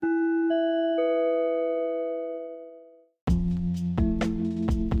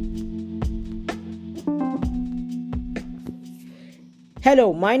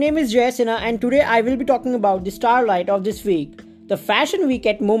Hello, my name is Jay Sinha and today I will be talking about the starlight of this week. The fashion week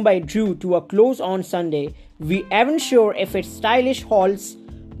at Mumbai drew to a close on Sunday. We aren't sure if its stylish halls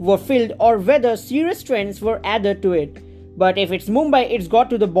were filled or whether serious trends were added to it. But if it's Mumbai, it's got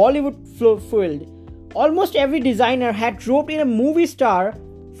to the Bollywood filled. Almost every designer had roped in a movie star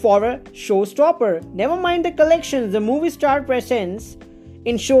for a showstopper. Never mind the collections the movie star presents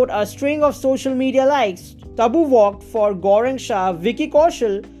ensured a string of social media likes. Tabu walked for Gaurang Shah, Vicky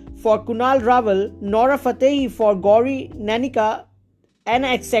Kaushal for Kunal Rawal, Nora Fatehi for Gauri Nanika, and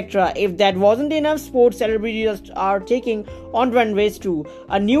etc. If that wasn't enough, sports celebrities are taking on runways too.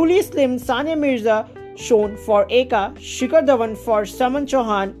 A newly slimmed Sania Mirza shone for Eka, Shikhar Dhawan for Saman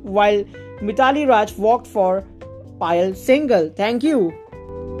Chauhan, while Mithali Raj walked for Payal Singhal. Thank you.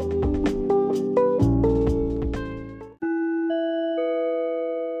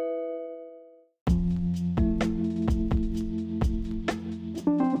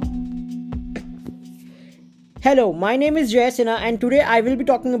 Hello, my name is Jay Sinha and today I will be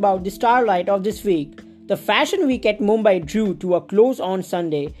talking about the starlight of this week. The fashion week at Mumbai drew to a close on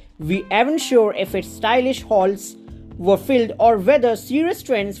Sunday. We aren't sure if its stylish halls were filled or whether serious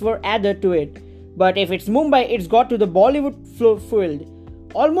trends were added to it. But if it's Mumbai, it's got to the Bollywood filled.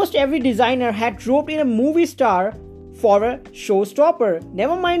 Almost every designer had roped in a movie star for a showstopper.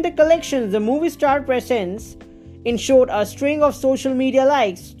 Never mind the collections the movie star presents ensured a string of social media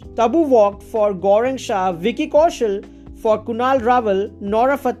likes. Tabu walked for Gaurang Shah, Vicky Kaushal for Kunal Rawal,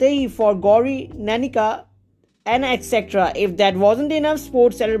 Nora Fatehi for Gauri Nanika, and etc. If that wasn't enough,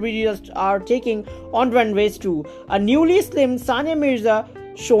 sports celebrities are taking on runways too. A newly slimmed Sania Mirza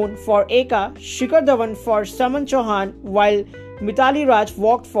shone for Eka, Shikhar Dhawan for Saman Chauhan, while Mithali Raj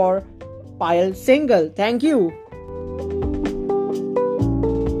walked for Payal Singhal. Thank you.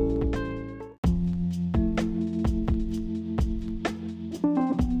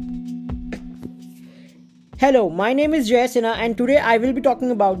 Hello, my name is Jay Sinha and today I will be talking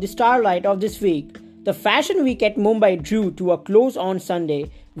about the starlight of this week. The fashion week at Mumbai drew to a close on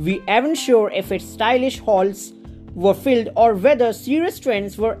Sunday. We aren't sure if its stylish halls were filled or whether serious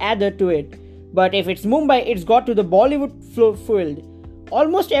trends were added to it. But if it's Mumbai, it's got to the Bollywood filled.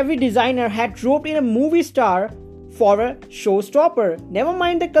 Almost every designer had roped in a movie star for a showstopper. Never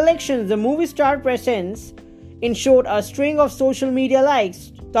mind the collections the movie star presents ensured a string of social media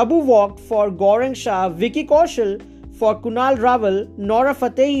likes. Tabu walked for Gaurang Shah, Vicky Kaushal for Kunal Rawal, Nora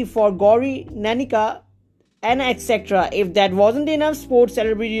Fatehi for Gauri Nanika, and etc. If that wasn't enough, sports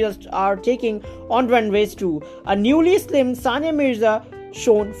celebrities are taking on runways too. A newly slimmed Sania Mirza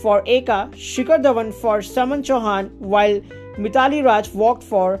shone for Eka, Shikhar Dhawan for Saman Chauhan, while Mithali Raj walked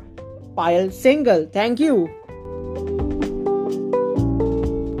for Payal Singhal. Thank you.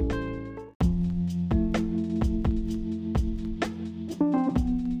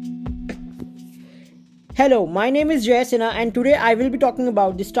 Hello, my name is Jay Sinha and today I will be talking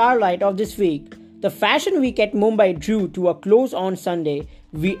about the starlight of this week. The fashion week at Mumbai drew to a close on Sunday.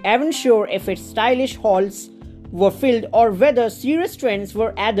 We aren't sure if its stylish halls were filled or whether serious trends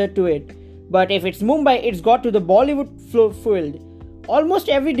were added to it. But if it's Mumbai, it's got to the Bollywood filled. Almost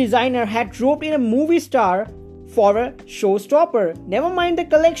every designer had roped in a movie star for a showstopper. Never mind the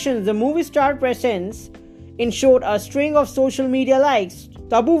collections the movie star presents ensured a string of social media likes.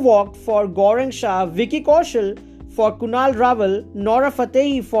 Tabu walked for Gaurang Shah, Vicky Kaushal for Kunal Rawal, Nora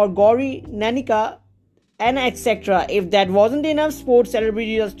Fatehi for Gauri Nanika, and etc. If that wasn't enough, sports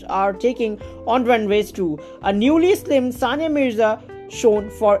celebrities are taking on runways too. A newly slimmed Sania Mirza shone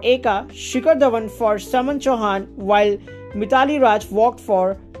for Eka, Shikhar Dhawan for Saman Chauhan, while Mithali Raj walked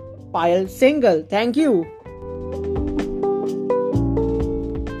for Payal Singhal. Thank you.